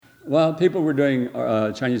Well, people were doing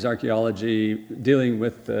Chinese archaeology dealing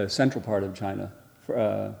with the central part of China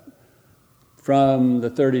from the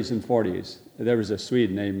 30s and 40s. There was a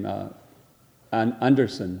Swede named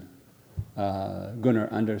Andersen, Gunnar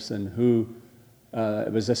Andersen, who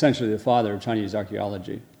was essentially the father of Chinese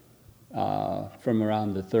archaeology from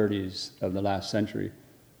around the 30s of the last century.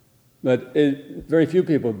 But very few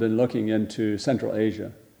people have been looking into Central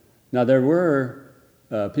Asia. Now, there were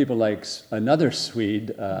people like another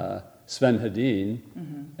Swede, Sven Hedin,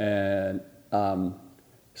 and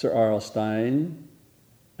Sir Arl Stein,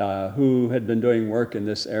 who had been doing work in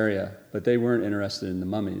this area, but they weren't interested in the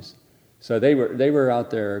mummies. So they were out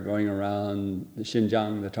there going around the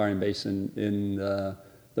Xinjiang, the Tarim Basin, in the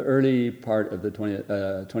early part of the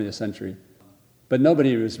 20th century. But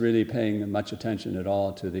nobody was really paying much attention at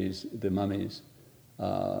all to the mummies.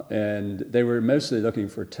 And they were mostly looking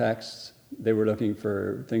for texts. They were looking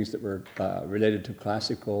for things that were related to the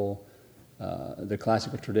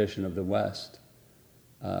classical tradition of the West.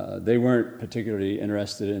 They weren't particularly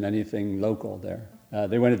interested in anything local there.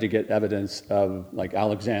 They wanted to get evidence of like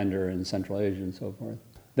Alexander in Central Asia and so forth.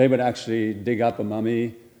 They would actually dig up a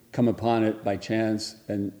mummy, come upon it by chance,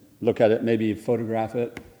 and look at it, maybe photograph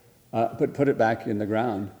it, put it back in the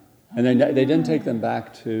ground. And they didn't take them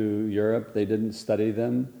back to Europe. They didn't study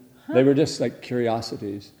them. They were just like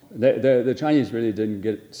curiosities. The Chinese really didn't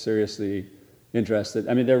get seriously interested.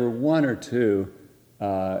 I mean, there were one or two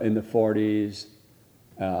in the 40s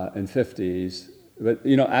and 50s. But,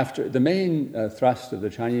 after the main thrust of the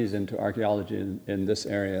Chinese into archaeology in this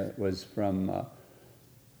area was from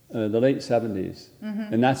the late 70s.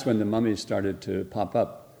 And that's when the mummies started to pop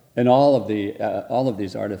up. And all of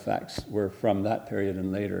these artifacts were from that period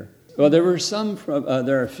and later. Well, there were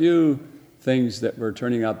there are a few things that were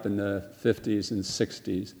turning up in the 50s and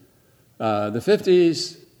 60s. The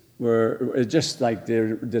 50s were just like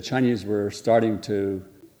the Chinese were starting to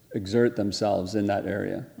exert themselves in that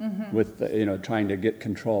area with trying to get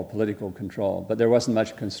political control. But there wasn't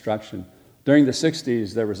much construction. During the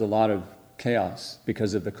 60s, there was a lot of chaos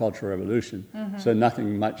because of the Cultural Revolution. So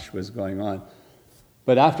nothing much was going on.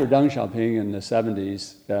 But after Deng Xiaoping in the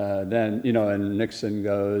 70s, then, and Nixon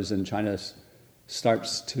goes and China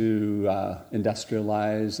starts to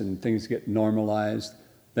industrialize and things get normalized,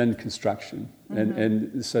 then construction.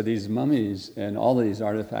 And so these mummies and all of these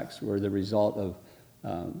artifacts were the result of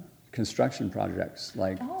construction projects.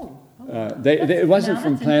 Like, it wasn't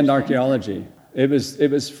from planned archaeology. It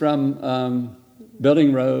was from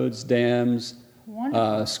building roads, dams,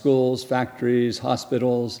 schools, factories,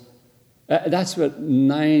 hospitals. That's what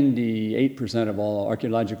 98% of all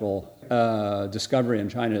archaeological discovery in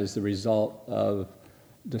China is the result of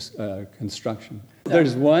construction.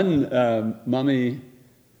 There's one mummy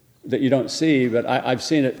that you don't see, but I've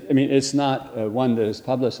seen it. I mean, it's not one that is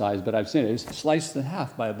publicized, but I've seen it. It's sliced in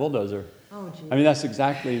half by a bulldozer. Oh, geez. I mean, that's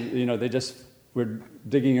exactly, they just were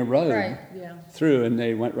digging a road through, and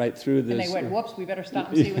they went right through this. And they went, whoops, we better stop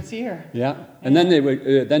and see what's here. Yeah, and then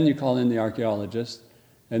then you call in the archaeologists.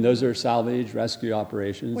 And those are salvage, rescue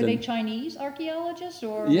operations. Were they Chinese archaeologists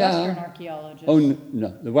or Western archaeologists? Oh, no,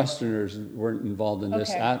 the Westerners weren't involved in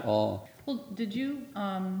this at all. Well, did you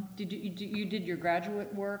did your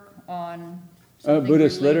graduate work on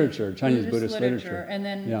Buddhist literature, Chinese Buddhist literature. And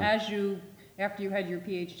then after you had your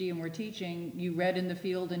PhD and were teaching, you read in the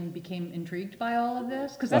field and became intrigued by all of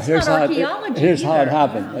this? Because that's not archaeology. Here's how it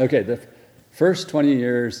happened. Okay, the first 20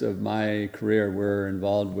 years of my career were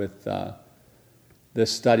involved with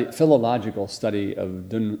this philological study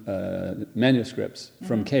of manuscripts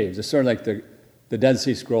from caves. It's sort of like the Dead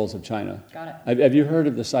Sea Scrolls of China. Got it. Have you heard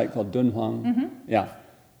of the site called Dunhuang? Yeah.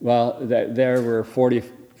 Well, there were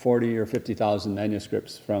 40 or 50,000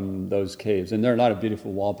 manuscripts from those caves, and there are a lot of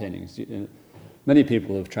beautiful wall paintings. Many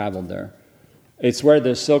people have traveled there. It's where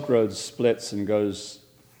the Silk Road splits and goes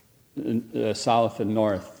south and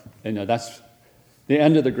north. That's the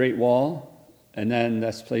end of the Great Wall. And then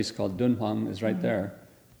this place called Dunhuang is right there.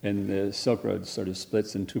 And the Silk Road sort of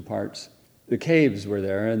splits in two parts. The caves were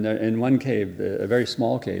there, and in one cave, a very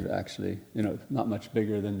small cave actually, not much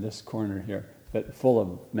bigger than this corner here, but full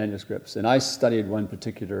of manuscripts. And I studied one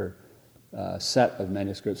particular set of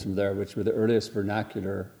manuscripts from there, which were the earliest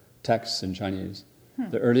vernacular texts in Chinese.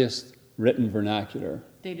 The earliest written vernacular.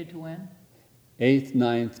 Dated to when? 8th,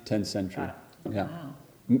 9th, 10th century. Yeah. Wow.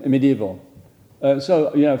 Medieval.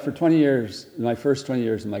 For 20 years, my first 20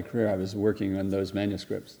 years of my career, I was working on those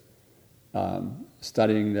manuscripts,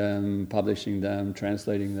 studying them, publishing them,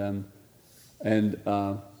 translating them, and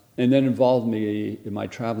then involved me in my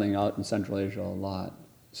traveling out in Central Asia a lot.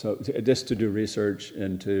 So just to do research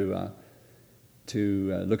and to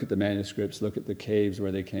look at the manuscripts, look at the caves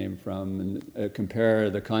where they came from, and compare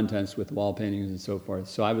the contents with wall paintings and so forth.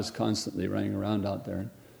 So I was constantly running around out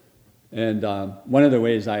there. And one of the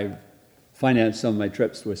ways I financed some of my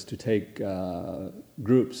trips was to take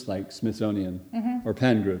groups like Smithsonian or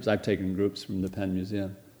Penn groups. I've taken groups from the Penn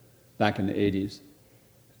Museum back in the 80s.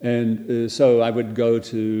 And so I would go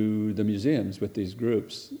to the museums with these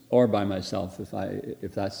groups, or by myself if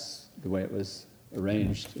that's the way it was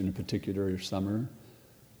arranged in a particular summer.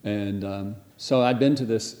 And so I've been to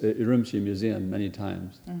this Urumqi museum many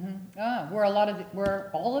times. Where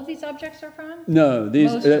all of these objects are from? No,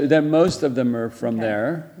 most of them are from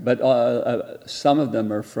there, but some of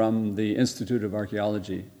them are from the Institute of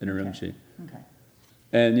Archaeology in Urumqi. Okay.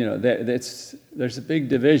 And there's a big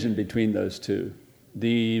division between those two.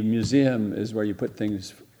 The museum is where you put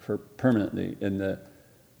things for permanently, and the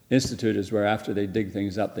institute is where after they dig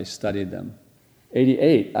things up, they study them.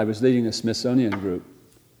 1988, I was leading a Smithsonian group,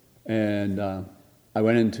 and I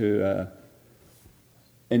went into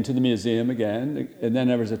the museum again, and then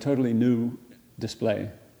there was a totally new display.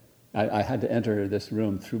 I had to enter this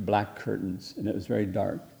room through black curtains, and it was very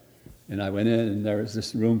dark. And I went in, and there was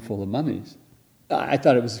this room full of mummies. I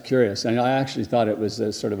thought it was curious, and I actually thought it was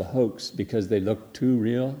a sort of a hoax because they looked too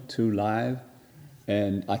real, too live,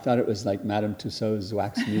 and I thought it was like Madame Tussauds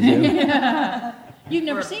Wax Museum. Yeah. You've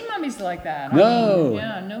never seen mummies like that. No.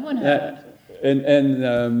 No one had.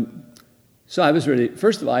 So I was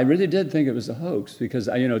first of all, I really did think it was a hoax because,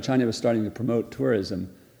 China was starting to promote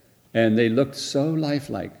tourism, and they looked so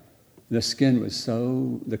lifelike. The skin was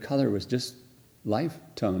the color was just life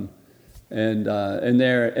tone. And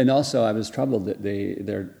also I was troubled that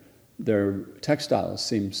their textiles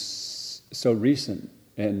seemed so recent,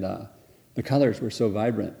 and the colors were so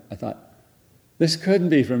vibrant. I thought, this couldn't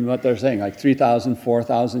be from what they're saying, like 3,000,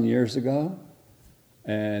 4,000 years ago.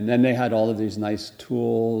 And then they had all of these nice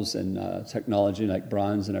tools and technology like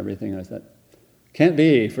bronze and everything. And I thought, can't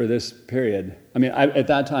be for this period. I mean, at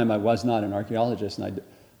that time I was not an archaeologist,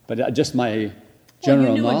 but just my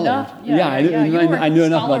general knowledge. Enough. I knew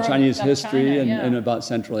enough about Chinese history and about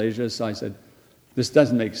Central Asia, so I said, this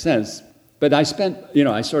doesn't make sense. But I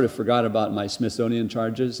I sort of forgot about my Smithsonian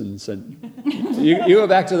charges and said, you go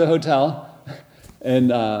back to the hotel.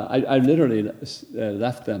 And I literally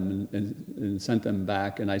left them and sent them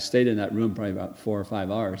back, and I stayed in that room probably about 4 or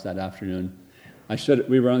 5 hours that afternoon.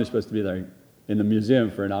 We were only supposed to be there in the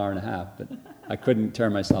museum for an hour and a half, but I couldn't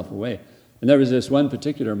tear myself away. And there was this one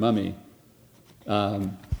particular mummy.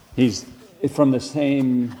 He's from the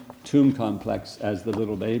same tomb complex as the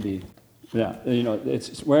little baby. Yeah,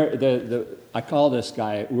 it's where I call this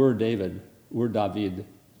guy Ur-David.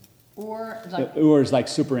 Ur is like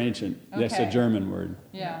super ancient. Okay. That's a German word.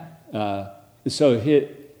 Yeah. So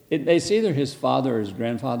it's either his father or his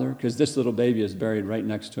grandfather, because this little baby is buried right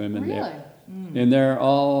next to him. And really? And they're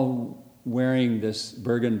all wearing this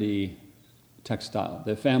burgundy textile,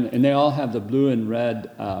 the family. And they all have the blue and red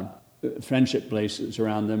friendship bracelets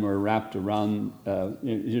around them, or wrapped around,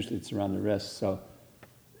 usually it's around the wrist. So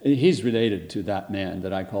he's related to that man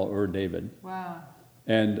that I call Ur-David. Wow.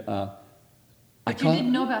 And but you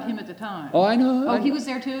didn't know about him at the time. Oh, I know. Oh, he was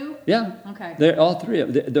there too? Yeah. Okay. They're all three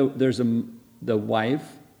of them. There's the wife,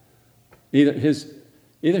 either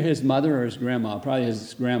his mother or his grandma, probably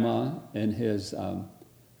his grandma and his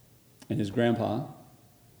grandpa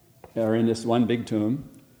are in this one big tomb,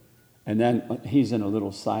 and then he's in a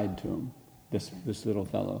little side tomb, this little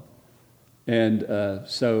fellow. And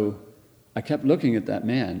so I kept looking at that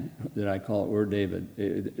man that I call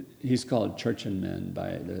Ur-David. He's called Churchan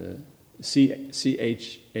by the Charchan.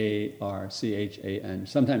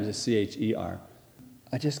 Sometimes it's Cher.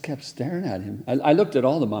 I just kept staring at him. I looked at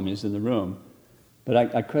all the mummies in the room, but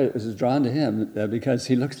I was drawn to him because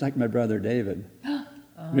he looks like my brother David.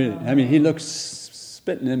 Really, I mean, he looks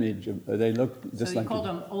spitting image. They look just like. So you called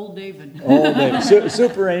him Old David. Old David,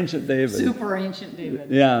 super ancient David. Super ancient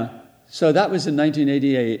David. Yeah. So that was in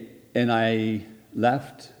 1988, and I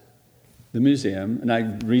left the museum, and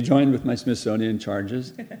I rejoined with my Smithsonian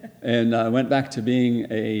charges, and went back to being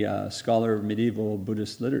a scholar of medieval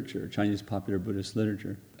Buddhist literature, Chinese popular Buddhist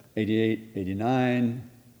literature. 88, 89,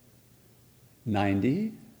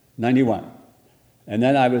 90, 91. And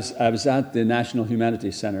then I was at the National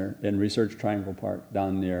Humanities Center in Research Triangle Park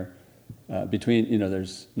down near, between,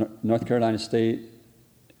 there's North Carolina State,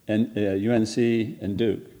 and UNC, and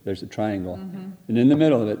Duke. There's a triangle. Mm-hmm. And in the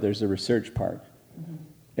middle of it, there's a research park. Mm-hmm.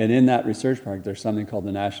 And in that research park, there's something called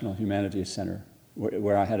the National Humanities Center,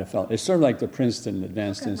 where I had a fellow. It's sort of like the Princeton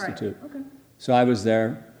Advanced Institute. Right. Okay. So I was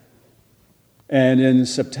there. And in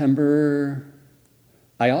September,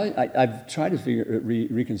 I've tried to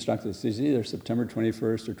reconstruct this. It's either September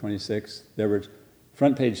 21st or 26th. There were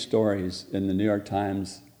front page stories in the New York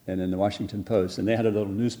Times and in the Washington Post, and they had a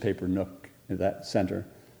little newspaper nook in that center.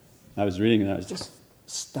 I was reading it, and I was just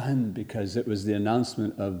stunned because it was the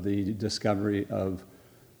announcement of the discovery of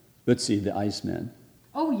Ötzi, the Iceman.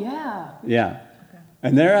 Oh, yeah. Yeah. Okay.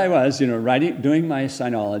 And there I was, writing, doing my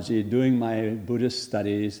sinology, doing my Buddhist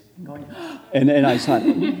studies. Going, and I thought,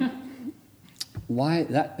 why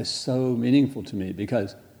that is so meaningful to me,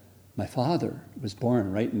 because my father was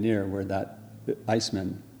born right near where that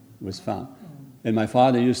Iceman was found. And my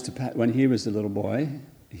father used to, when he was a little boy,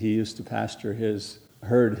 he used to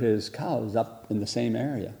herd his cows up in the same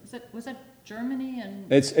area. Was that Germany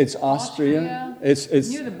and It's Austria. It's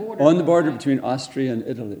near the border. On the border between Austria and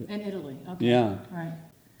Italy. And Italy, okay. Yeah. Right.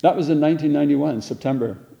 That was in 1991,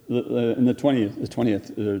 September, in the 20th,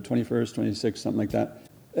 21st, 26th, something like that.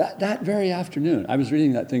 That very afternoon, I was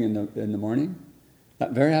reading that thing in the morning.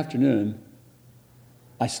 That very afternoon,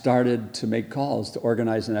 I started to make calls to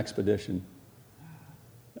organize an expedition.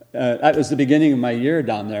 That was the beginning of my year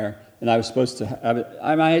down there, and I was supposed to have it.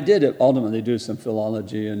 I did ultimately do some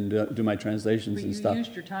philology and do my translations and stuff. You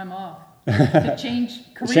used your time off to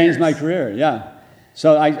change careers. Change my career, yeah.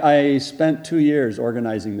 So I spent 2 years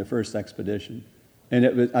organizing the first expedition,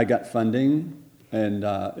 and I got funding, and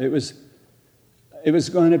it was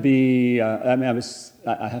going to be. I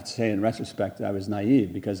have to say, in retrospect, I was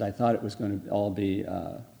naive because I thought it was going to all be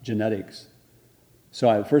genetics.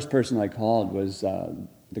 So the first person I called was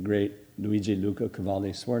the great Luigi Luca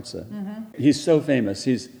Cavalli Sforza. Mm-hmm. He's so famous.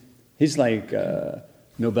 He's like a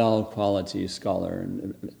Nobel quality scholar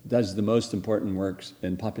and does the most important works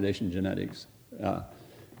in population genetics. And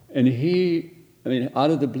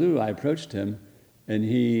out of the blue, I approached him, and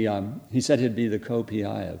he said he'd be the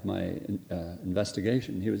co-PI of my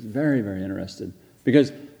investigation. He was very, very interested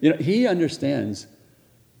because he understands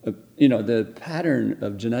the pattern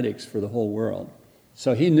of genetics for the whole world.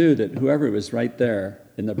 So he knew that whoever was right there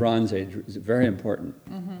in the Bronze Age was very important,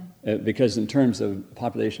 because in terms of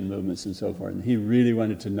population movements and so forth, and he really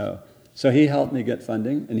wanted to know. So he helped me get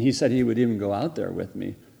funding, and he said he would even go out there with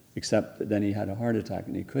me, except that then he had a heart attack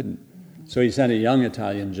and he couldn't. So he sent a young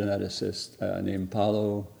Italian geneticist named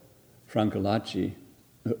Paolo Francolacci.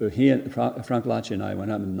 Francolacci and I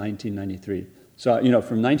went up in 1993. So,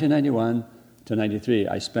 from 1991 to 93,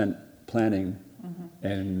 I spent planning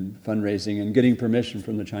and fundraising and getting permission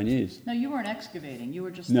from the Chinese. No, you weren't excavating. You were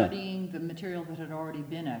just studying the material that had already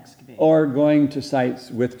been excavated. Or going to sites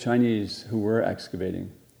with Chinese who were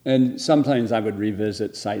excavating. And sometimes I would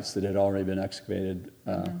revisit sites that had already been excavated.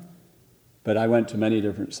 But I went to many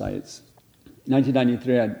different sites.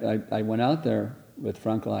 1993, I went out there with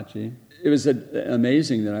Francolacci. It was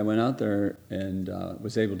amazing that I went out there and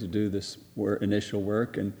was able to do this initial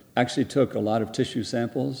work, and actually took a lot of tissue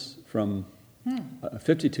samples from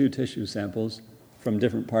 52 tissue samples from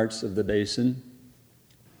different parts of the basin.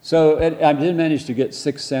 So I did manage to get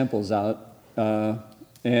 6 samples out,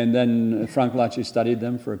 and then Francolacci studied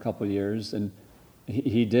them for a couple of years, and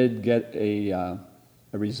he did get a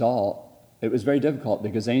result. It was very difficult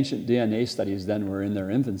because ancient DNA studies then were in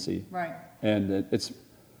their infancy. Right. And it's,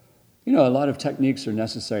 a lot of techniques are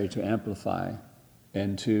necessary to amplify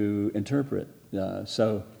and to interpret.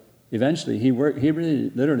 So eventually he really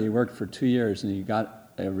literally worked for 2 years, and he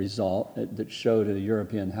got a result that showed a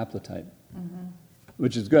European haplotype,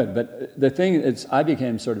 which is good. But the thing is, I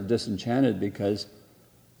became sort of disenchanted because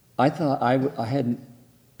I thought I had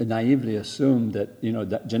naively assumed that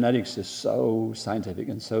that genetics is so scientific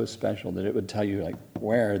and so special that it would tell you like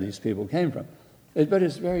where these people came from. But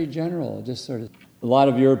it's very general. Just sort of a lot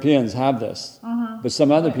of Europeans have this, but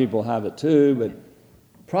some other people have it too. But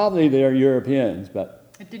probably they're Europeans.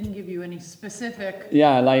 But it didn't give you any specific.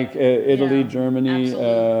 Yeah, like Italy, Germany,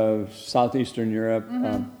 southeastern Europe.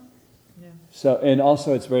 So, and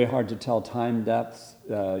also it's very hard to tell time depths.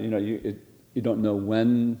 You don't know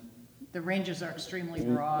when. The ranges are extremely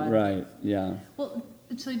broad. Right, yeah. Well,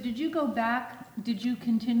 so did you go back, did you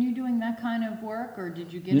continue doing that kind of work, or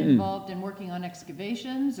did you get involved in working on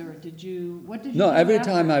excavations, or what did you No, do every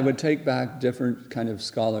after? time I would take back different kind of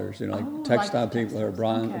scholars, like textile people or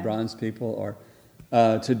bronze people, or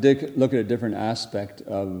to look at a different aspect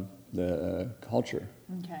of the culture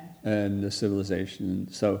and the civilization.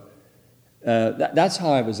 So that's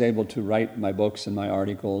how I was able to write my books and my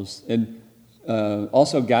articles, and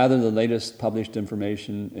also gather the latest published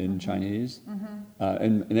information in Chinese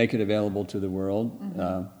and make it available to the world.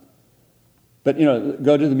 But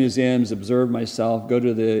go to the museums, observe myself, go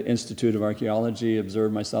to the Institute of Archaeology,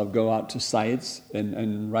 observe myself, go out to sites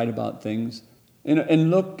and write about things.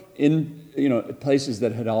 and look in places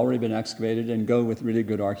that had already been excavated, and go with really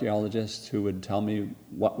good archaeologists who would tell me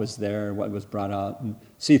what was there, what was brought out, and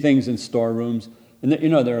see things in storerooms. And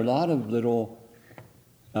there are a lot of little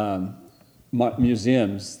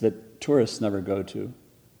museums that tourists never go to,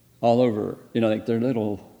 all over. Like they're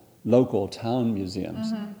little local town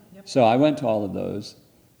museums. Mm-hmm. Yep. So I went to all of those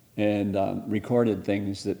and recorded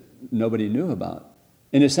things that nobody knew about.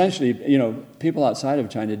 And essentially, people outside of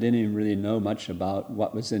China didn't even really know much about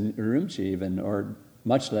what was in Urumqi even, or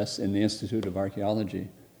much less in the Institute of Archaeology.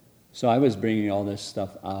 So I was bringing all this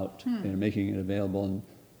stuff out, making it available and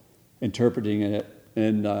interpreting it,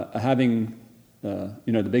 and having,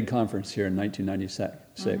 the big conference here in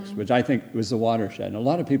 1996, which I think was the watershed. And a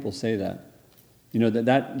lot of people say that.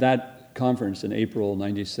 That conference in April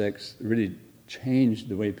 '96 really changed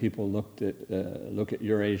the way people look at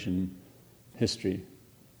Eurasian history,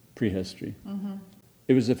 prehistory. Mm-hmm.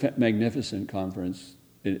 It was a magnificent conference.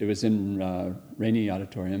 It was in Rainey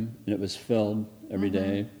Auditorium, and it was filled every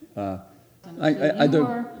day. The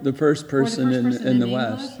first person in the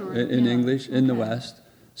West, in English, in the West.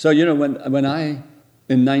 So when I,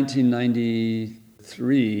 in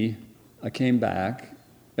 1993, I came back,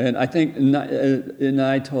 and I think, and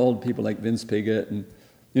I told people like Vince Piggott, and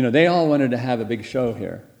they all wanted to have a big show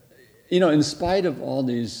here. In spite of all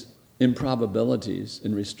these improbabilities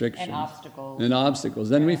and restrictions and obstacles,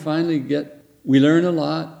 then we finally we learn a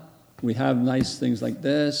lot. We have nice things like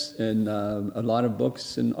this, and a lot of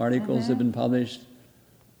books and articles have been published,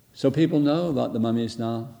 so people know about the mummies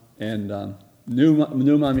now, and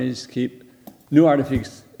new mummies new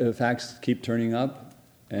artifacts keep turning up,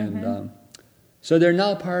 and so they're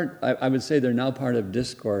now part. I would say they're now part of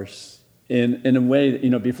discourse in a way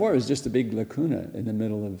that, before it was just a big lacuna in the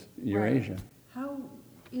middle of Eurasia. Right. How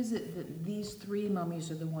is it that these three mummies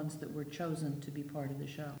are the ones that were chosen to be part of the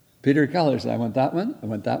show? Peter Keller said, I want that one, and I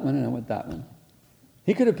want that one.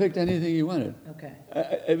 He could have picked anything he wanted. Okay.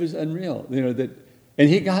 It was unreal, and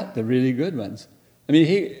he got the really good ones. I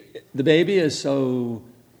mean, the baby is so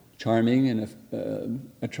charming and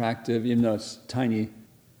attractive, even though it's tiny.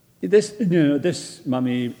 This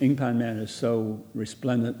mummy, Ingpan Man, is so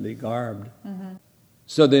resplendently garbed. Mm-hmm.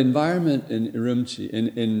 So the environment in Urumqi,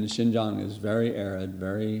 in Xinjiang, is very arid,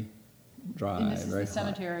 very dry, And this is very the hot.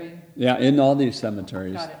 cemetery. Yeah, in all these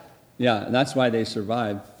cemeteries. Got it. Yeah, and that's why they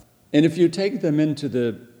survive. And if you take them into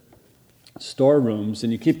the storerooms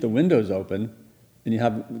and you keep the windows open and you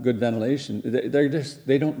have good ventilation,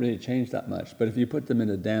 they don't really change that much. But if you put them in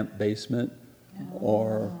a damp basement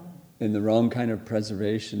or in the wrong kind of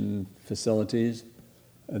preservation facilities,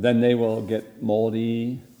 then they will get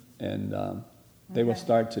moldy and they will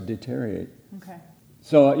start to deteriorate. Okay.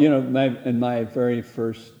 So, in my very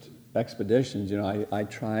first expeditions, I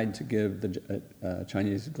tried to give the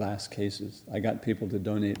Chinese glass cases. I got people to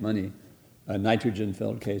donate money,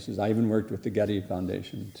 nitrogen-filled cases. I even worked with the Getty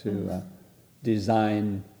Foundation to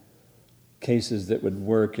design cases that would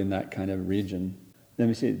work in that kind of region. Let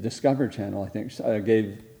me see, Discover Channel, I think,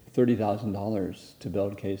 gave $30,000 to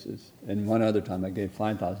build cases. And one other time I gave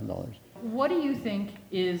 $5,000. What do you think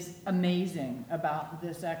is amazing about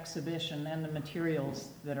this exhibition and the materials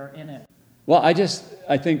that are in it? Well, I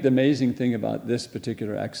think the amazing thing about this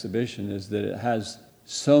particular exhibition is that it has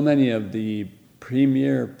so many of the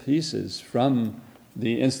premier pieces from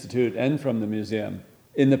the Institute and from the museum.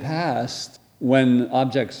 In the past, when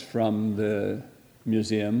objects from the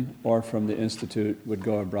museum or from the Institute would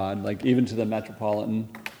go abroad, like even to the Metropolitan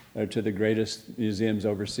or to the greatest museums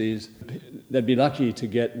overseas, they'd be lucky to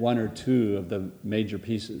get one or two of the major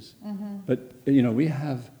pieces. Mm-hmm. But, we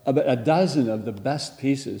have about a dozen of the best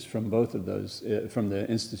pieces from both of those, from the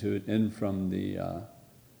Institute and from the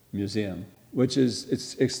museum, which is,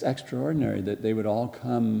 it's extraordinary that they would all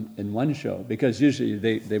come in one show, because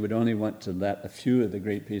usually they would only want to let a few of the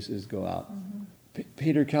great pieces go out. Mm-hmm.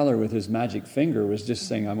 Peter Keller, with his magic finger, was just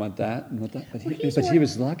saying, I want that and want that, but he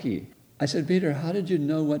was lucky. I said, Peter, how did you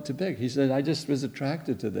know what to pick? He said, I just was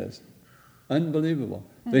attracted to this. Unbelievable.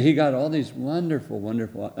 But he got all these wonderful,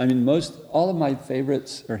 wonderful, all of my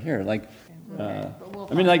favorites are here. Like,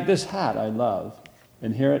 like this hat I love.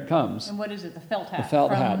 And here it comes. And what is it, the felt hat? The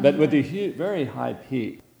felt hat, but with a very high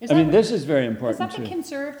peak. This is very important too. Is that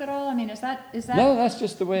conserved at all? Is that? No, that's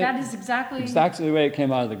just the way. That is exactly the way it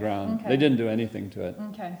came out of the ground. Okay. They didn't do anything to it.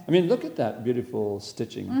 Okay. Look at that beautiful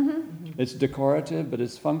stitching. Mm-hmm. It's decorative, but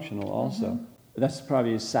it's functional also. Mm-hmm. That's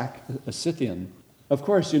probably a Scythian. Of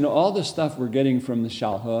course, all the stuff we're getting from the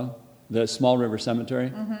Xiaohe, the Small River Cemetery.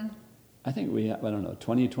 Mm-hmm. I think we have,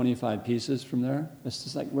 20, 25 pieces from there. It's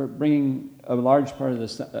just like we're bringing a large part of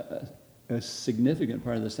a significant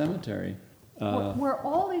part of the cemetery Were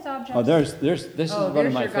all these objects? Oh, this is one of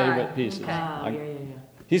there's my your guy. favorite pieces. Okay. Yeah.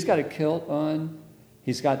 He's got a kilt on.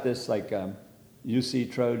 He's got this like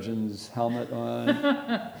UC Trojans helmet on.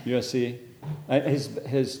 USC.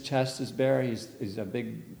 His chest is bare. He's a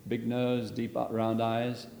big nose, deep round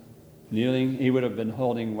eyes. Kneeling. He would have been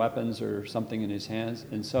holding weapons or something in his hands.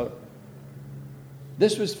 And so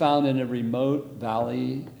this was found in a remote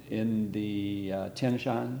valley in the Tian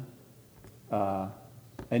Shan.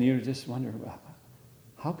 And you just wonder,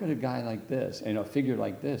 how could a guy like this, a figure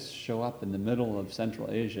like this, show up in the middle of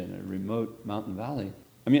Central Asia in a remote mountain valley?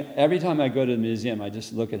 I mean, every time I go to the museum, I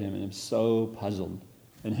just look at him and I'm so puzzled.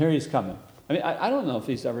 And here he's coming. I mean, I don't know if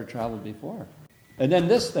he's ever traveled before. And then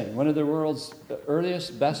this thing, one of the world's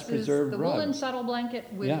earliest, best preserved the rugs. woolen shuttle blanket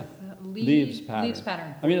with leaves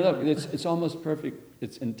pattern. I mean, look, it's almost perfect.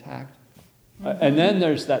 It's intact. Mm-hmm. And then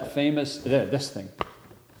there's that famous, this thing,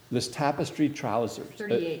 this tapestry trousers.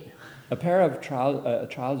 38. A pair of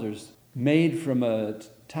trousers made from a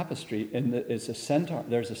tapestry, and it's a centaur.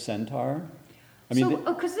 There's a centaur. I mean,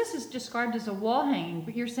 because this is described as a wall hanging,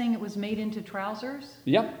 but you're saying it was made into trousers?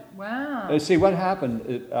 Yep. Wow. See, what happened,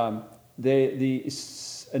 a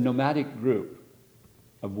nomadic group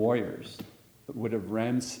of warriors would have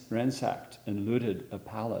ransacked and looted a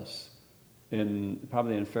palace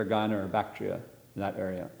probably in Fergana or Bactria, that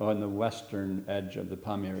area, on the western edge of the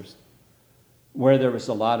Pamirs, where there was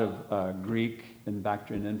a lot of Greek and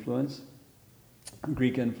Bactrian influence,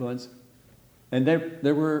 and they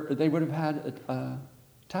would have had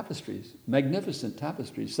tapestries, magnificent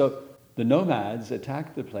tapestries. So the nomads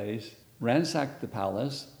attacked the place, ransacked the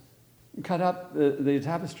palace, cut up the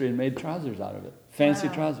tapestry and made trousers out of it, fancy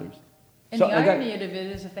trousers. And the irony of it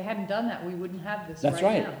is, if they hadn't done that, we wouldn't have this now. That's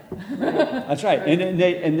right. Right.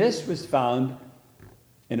 And this was found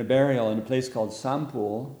in a burial in a place called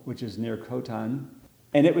Sampul, which is near Khotan.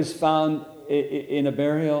 And it was found in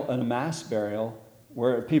a mass burial,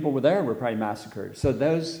 where people were probably massacred. So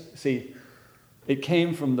it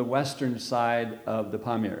came from the western side of the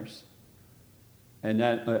Pamirs. And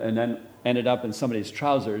then ended up in somebody's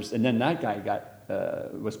trousers, and then that guy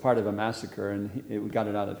was part of a massacre, and it got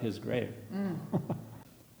it out of his grave.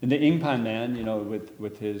 And the Ingpan man,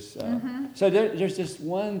 with his... So there's just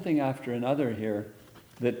one thing after another here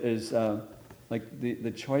that is like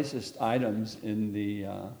the choicest items in the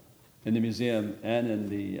museum and in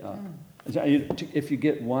the... If you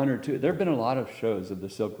get one or two... There have been a lot of shows of the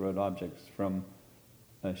Silk Road objects from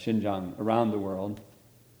Xinjiang around the world.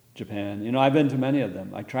 Japan. I've been to many of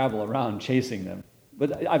them. I travel around chasing them.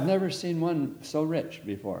 But I've never seen one so rich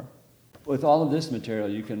before. With all of this material,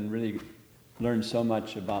 you can really learn so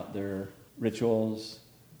much about their rituals,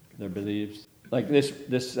 their beliefs. Like this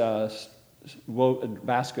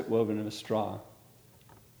basket woven of straw.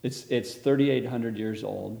 It's 3,800 years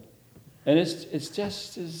old. And it's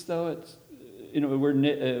just as though it's, were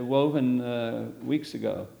woven weeks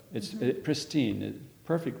ago. It's pristine,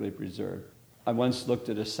 perfectly preserved. I once looked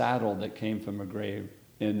at a saddle that came from a grave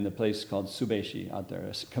in the place called Subeshi out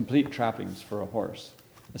there, complete trappings for a horse,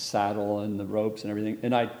 a saddle and the ropes and everything.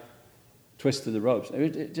 And I twisted the ropes.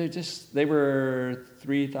 They were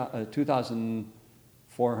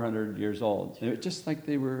 2,400 years old. It was just like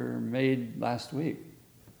they were made last week.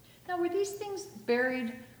 Now, were these things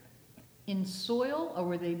buried in soil, or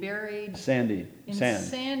were they buried sandy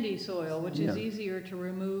soil, which is easier to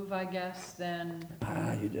remove, I guess, than...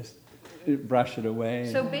 You just brush it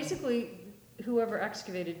away. So basically, whoever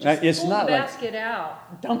excavated just pulled the basket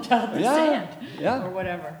out, dumped out the sand, or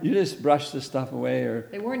whatever. You just brush the stuff away, or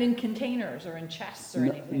they weren't in containers or in chests or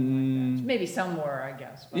anything like that. Maybe some were, I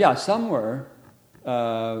guess. But. Yeah, some were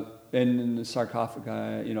in the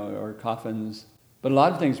sarcophagi, or coffins. But a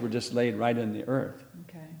lot of things were just laid right in the earth.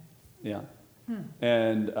 Okay. Yeah.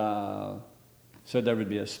 And so there would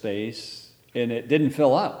be a space, and it didn't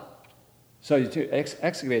fill up. So to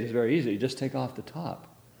excavate is very easy. You just take off the top.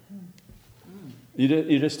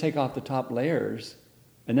 You just take off the top layers,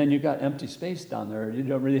 and then you've got empty space down there. You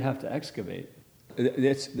don't really have to excavate.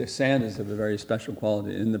 The sand is of a very special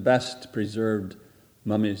quality, and the best preserved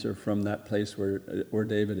mummies are from that place where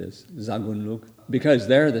David is, Zagunluk, because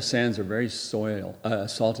there the sands are very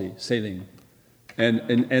salty, saline,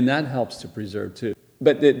 and that helps to preserve too.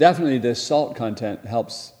 But definitely the salt content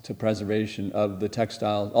helps to preservation of the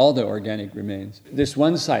textiles, all the organic remains. This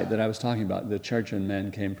one site that I was talking about, the Chechen men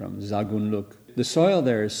came from, Zagunluk, the soil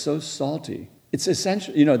there is so salty. It's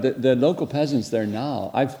essentially, the local peasants there now,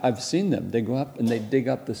 I've seen them. They go up and they dig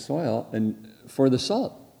up the soil for the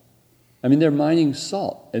salt. I mean, they're mining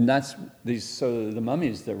salt, and so the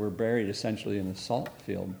mummies that were buried essentially in a salt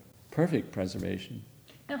field, perfect preservation.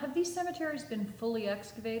 Now, have these cemeteries been fully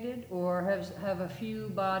excavated, or have a few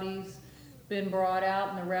bodies been brought out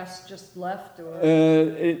and the rest just left? Or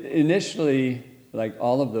Initially, like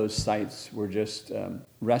all of those sites were just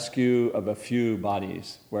rescue of a few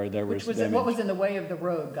bodies where there was damage. What was in the way of the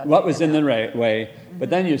road? What was in the way? But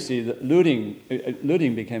then you see that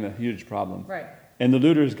looting became a huge problem. Right. And the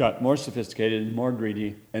looters got more sophisticated, more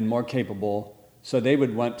greedy, and more capable. So they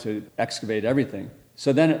would want to excavate everything.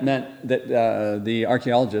 So then it meant that the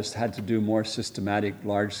archaeologists had to do more systematic,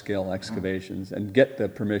 large-scale excavations and get the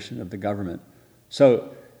permission of the government. So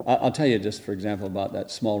I'll tell you just, for example, about that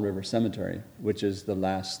Small River Cemetery, which is the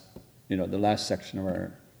last section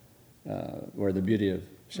where the beauty of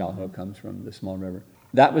Shalho comes from, the Small River.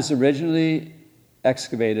 That was originally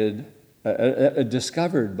excavated,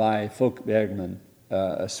 discovered by Folk Bergman,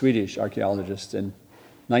 a Swedish archaeologist, in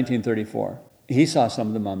 1934. He saw some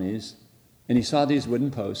of the mummies, and he saw these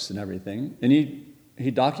wooden posts and everything, and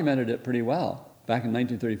he documented it pretty well back in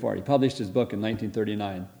 1934. He published his book in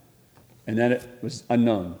 1939, and then it was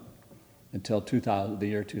unknown until the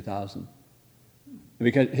year 2000.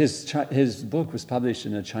 Because his book was published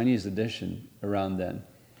in a Chinese edition around then.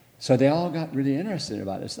 So they all got really interested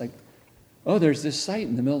about it. It's like, oh, there's this site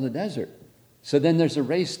in the middle of the desert. So then there's a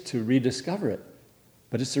race to rediscover it.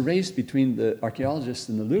 But it's a race between the archaeologists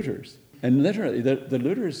and the looters. And literally, the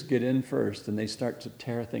looters get in first and they start to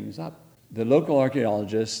tear things up. The local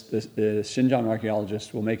archaeologists, the Xinjiang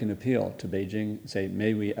archaeologists, will make an appeal to Beijing and say,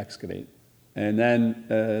 may we excavate? And then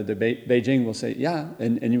Beijing will say, yeah,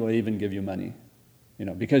 and will even give you money.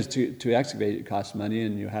 Because to excavate, it costs money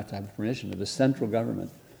and you have to have permission of the central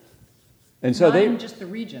government. And so Not in just the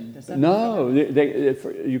region.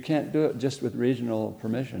 You can't do it just with regional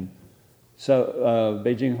permission. So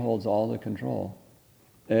Beijing holds all the control.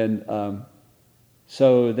 And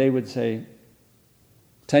so they would say,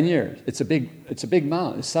 10 years. It's a big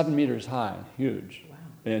mountain. It's 7 meters high, huge, wow.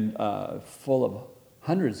 And full of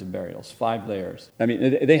hundreds of burials, 5 layers. I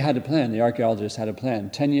mean, they had a plan. The archaeologists had a plan.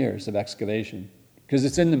 10 years of excavation, because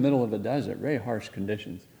it's in the middle of a desert, very harsh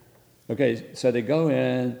conditions. Okay, so they go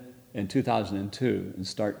in 2002 and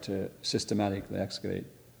start to systematically excavate.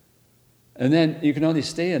 And then you can only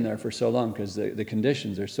stay in there for so long because the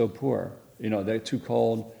conditions are so poor. They're too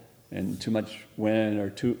cold and too much wind or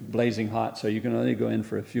too blazing hot, so you can only go in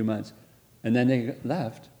for a few months. And then they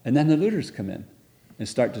left, and then the looters come in and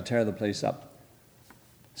start to tear the place up.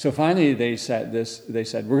 So finally they said,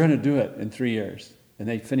 we're going to do it in 3 years. And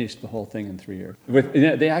they finished the whole thing in 3 years.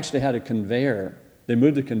 They actually had a conveyor. They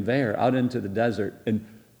moved the conveyor out into the desert and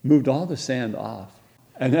moved all the sand off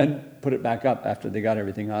and then put it back up after they got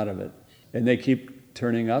everything out of it. And they keep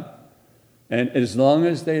turning up. And as long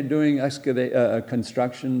as they're doing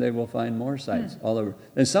construction, they will find more sites all over.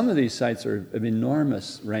 And some of these sites are of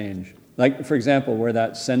enormous range. Like, for example, where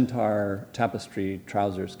that centaur tapestry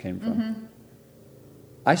trousers came from. Mm-hmm.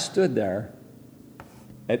 I stood there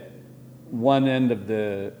at one end of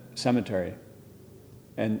the cemetery,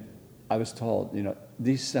 and I was told,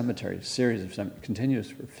 these cemeteries, series of cemeteries,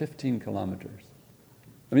 continues for 15 kilometers.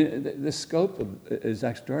 I mean, the scope is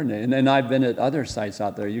extraordinary. And I've been at other sites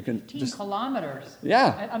out there. You can 15 kilometers.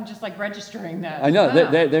 Yeah. I'm just like registering that. I know. Wow.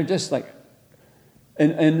 They're just like,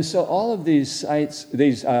 and so all of these sites,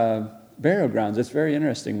 these burial grounds, it's very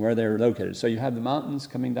interesting where they're located. So you have the mountains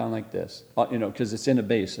coming down like this, because it's in a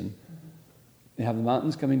basin. You have the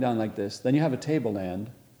mountains coming down like this. Then you have a tableland,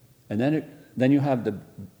 and then you have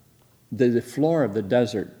the floor of the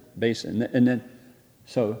desert basin, and then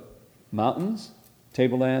so mountains,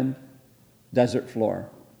 tableland, desert floor.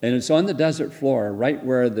 And it's on the desert floor, right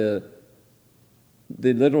where the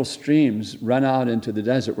little streams run out into the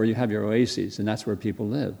desert where you have your oases, and that's where people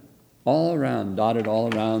live. All around, dotted all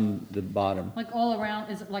around the bottom. Like all around,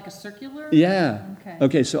 is it like a circular? Yeah.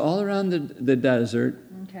 Okay, so all around the desert,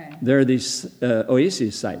 there are these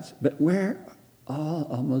oasis sites. But where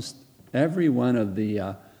almost every one of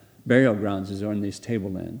the burial grounds is on these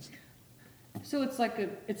tablelands. So it's like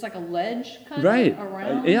a ledge kind of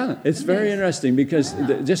around? Yeah, it's very interesting because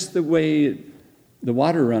just the way the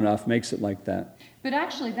water runoff makes it like that. But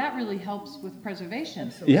actually, that really helps with preservation.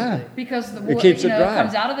 Absolutely. Yeah, because it keeps it dry. It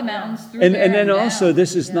comes out of the mountains through and there and then down. also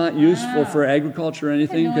this is not useful for agriculture or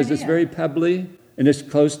anything because it's very pebbly and it's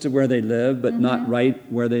close to where they live, but not right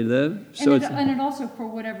where they live. So and it also, for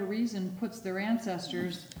whatever reason, puts their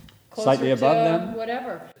ancestors closer slightly above them.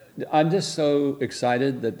 Whatever. I'm just so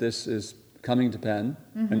excited that this is coming to Penn,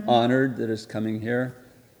 and honored that it's coming here,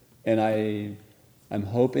 and I'm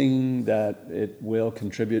hoping that it will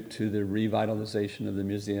contribute to the revitalization of the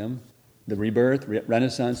museum, the rebirth,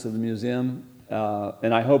 renaissance of the museum,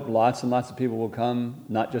 And I hope lots and lots of people will come,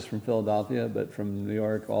 not just from Philadelphia, but from New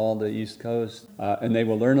York, all the East Coast, and they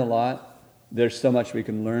will learn a lot. There's so much we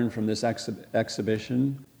can learn from this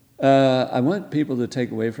exhibition. I want people to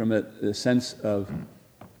take away from it a sense of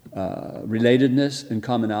relatedness and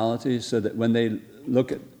commonality, so that when they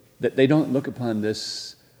look at, that they don't look upon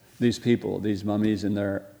these people, these mummies and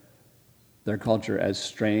their culture as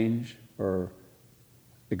strange or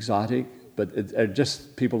exotic, but they're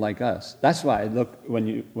just people like us. That's why I look, when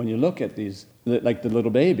you look at these, like the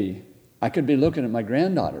little baby, I could be looking at my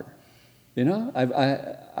granddaughter. You know,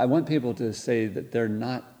 I want people to say that they're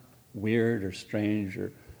not weird or strange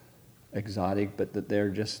or exotic, but that they're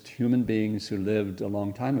just human beings who lived a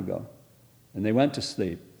long time ago, and they went to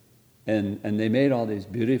sleep, and they made all these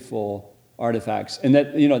beautiful artifacts, and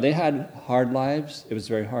that, you know, they had hard lives. It was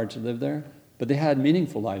very hard to live there, but they had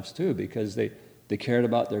meaningful lives too, because they cared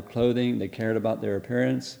about their clothing, they cared about their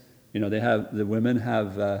appearance. You know, the women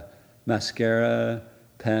have mascara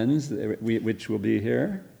pens, which will be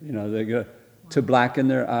here. You know, they go to blacken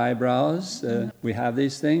their eyebrows. We have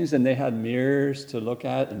these things, and they had mirrors to look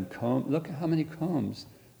at and comb. Look at how many combs,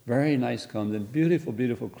 very nice combs, and beautiful,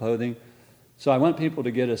 beautiful clothing. So I want people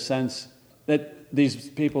to get a sense that these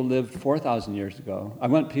people lived 4,000 years ago. I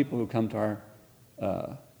want people who come to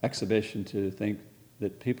our exhibition to think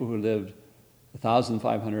that people who lived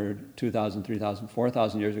 1,500, 2,000, 3,000,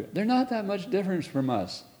 4,000 years ago, they're not that much different from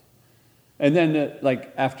us. And then,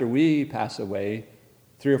 like, after we pass away,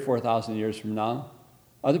 3,000 or 4,000 years from now,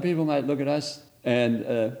 other people might look at us, and,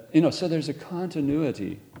 so there's a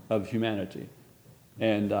continuity of humanity.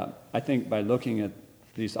 And I think by looking at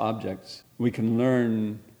these objects, we can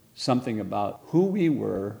learn something about who we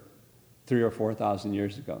were 3,000 or 4,000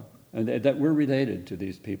 years ago, and that we're related to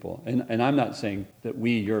these people. And I'm not saying that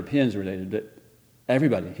we Europeans are related, but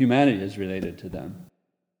everybody, humanity is related to them.